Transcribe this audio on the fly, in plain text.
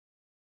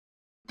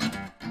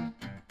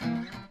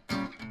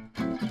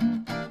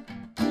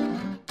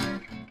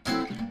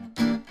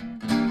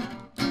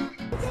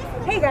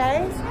Hey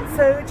guys,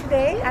 so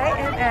today I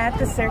am at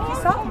the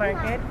Syracuse Salt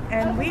Market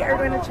and we are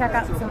going to check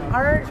out some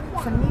art,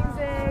 some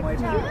music,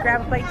 maybe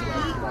grab a bite to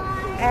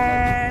eat,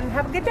 and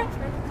have a good day.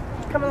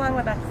 Come along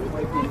with us.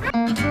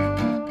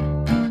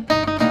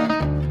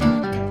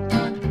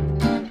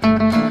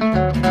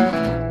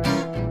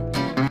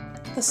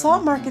 The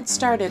Salt Market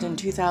started in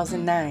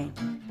 2009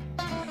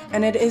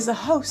 and it is a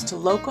host to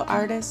local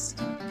artists,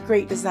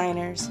 great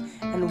designers,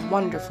 and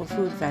wonderful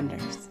food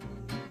vendors.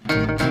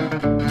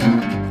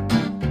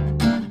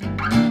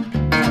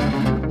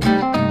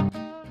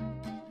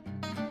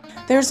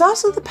 There's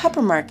also the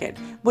Pepper Market,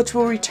 which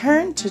will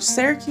return to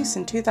Syracuse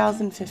in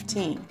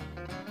 2015.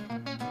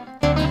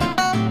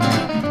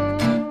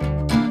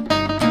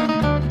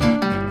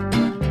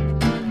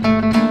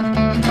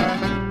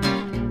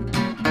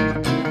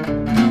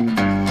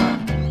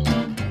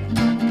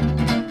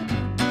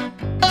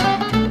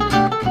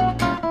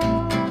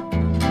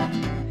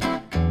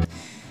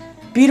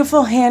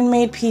 Beautiful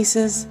handmade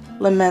pieces,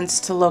 laments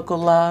to local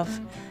love,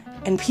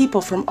 and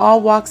people from all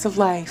walks of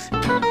life.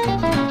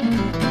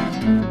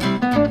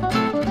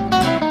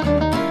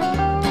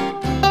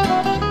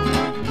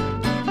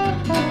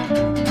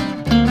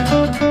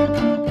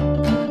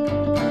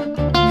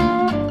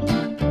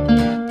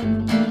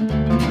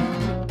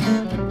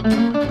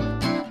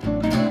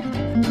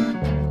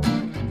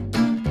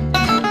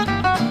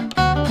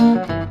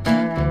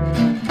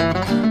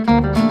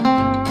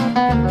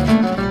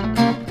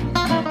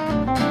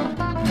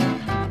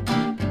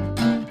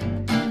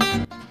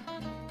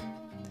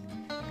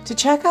 To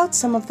check out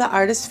some of the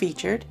artists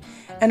featured,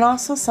 and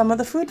also some of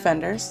the food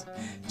vendors,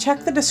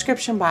 check the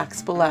description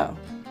box below.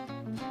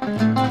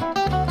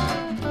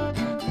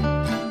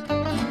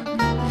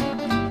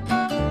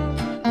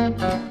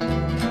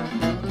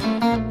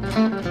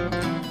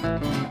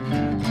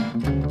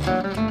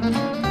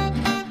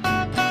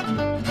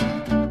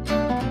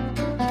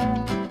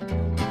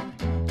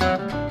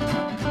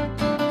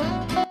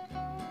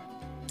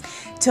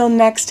 Till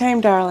next time,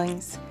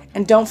 darlings,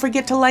 and don't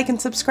forget to like and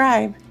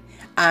subscribe.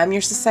 I'm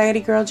your Society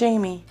Girl,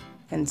 Jamie,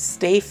 and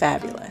stay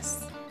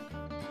fabulous.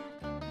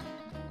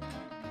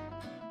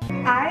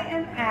 I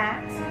am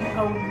at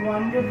a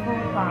wonderful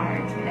bar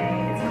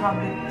today. It's called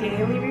the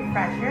Daily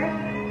Refresher.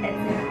 It's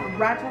in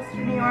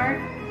Rochester, New York,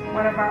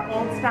 one of our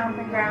old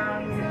stomping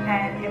grounds.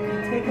 And if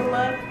you take a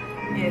look,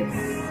 it's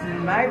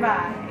my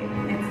vibe.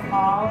 It's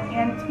all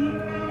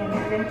antique and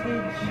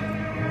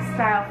vintage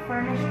style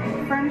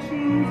furnishings,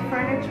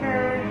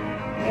 furniture,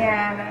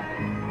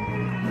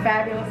 and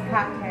fabulous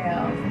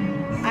cocktails.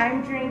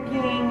 I'm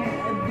drinking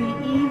the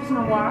Eve's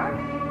Noir,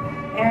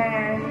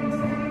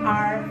 and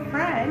our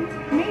friend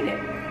made it.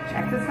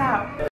 Check this out.